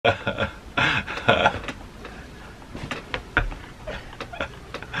Please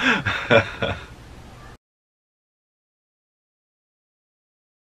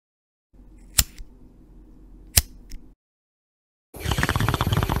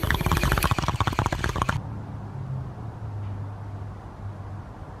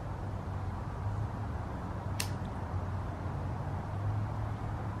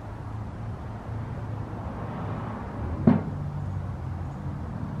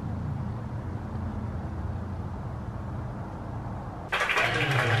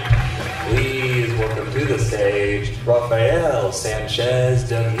welcome to the stage, Rafael Sanchez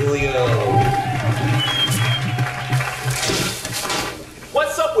D'Amelio.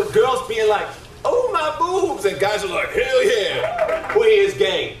 What's up with girls being like, oh my boobs, and guys are like, hell yeah. Who here is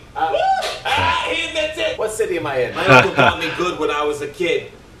gay? He admits it. What city am I in? My uncle got me good when I was a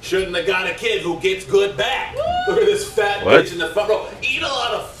kid. Shouldn't have got a kid who gets good back. Look at this fat bitch in the front row. Eat a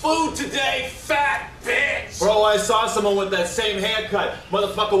lot of food today, fat bitch. Bro, I saw someone with that same haircut.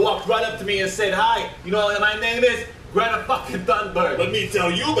 Motherfucker walked right up to me and said, hi, you know what my name is? Greta fucking Thunberg. Let me tell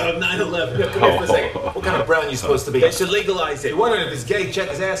you about 9/11. Yeah, come here for a second. What kind of brown you supposed to be? They should legalize it. You're wondering if he's gay, check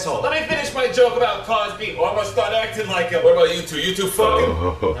his asshole. Let me finish my joke about Cosby, or I'm gonna start acting like him. What about you two? You two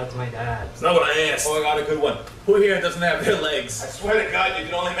fucking? That's my dad. It's not what I asked. Oh, I got a good one. Who here doesn't have their legs? I swear to God, you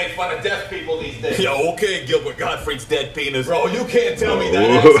can only make fun of deaf people these days. Yeah, okay, Gilbert Gottfried's dead penis. Bro, you can't tell me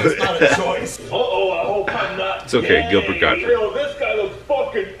that. It's not a choice. Uh-oh, I hope I'm not. It's okay, Gilbert Gottfried. Yo, this guy looks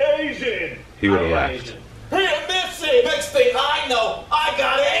fucking Asian. He would have laughed. Hey, Missy! Next thing I know, I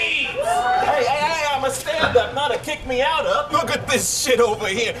got AIDS! Hey, I'm a stand-up, not a kick-me-out-up. Look at this shit over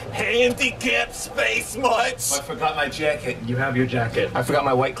here. Handicap space much. I forgot my jacket. You have your jacket. I forgot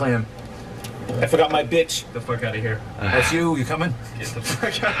my white clam. I forgot my bitch. Get the fuck out of here. That's you. You coming? Get the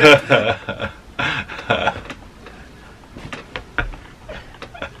fuck out of here.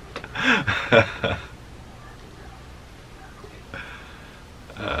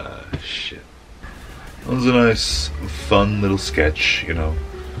 Shit. That was a nice, fun little sketch, you know.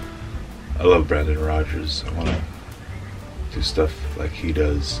 I love Brandon Rogers. I want to do stuff like he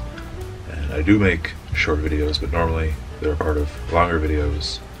does. And I do make short videos, but normally they're part of longer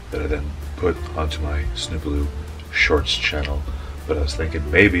videos that I then put onto my Snoopaloo Shorts channel. But I was thinking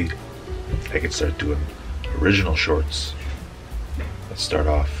maybe I could start doing original shorts. Let's start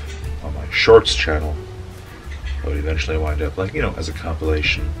off on my Shorts channel. I would eventually wind up, like, you know, as a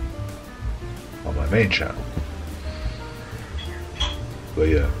compilation on my main channel. But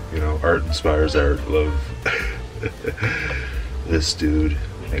yeah, you know, art inspires art. Love this dude.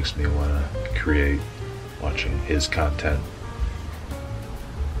 Makes me want to create watching his content.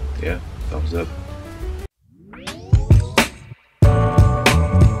 Yeah, thumbs up.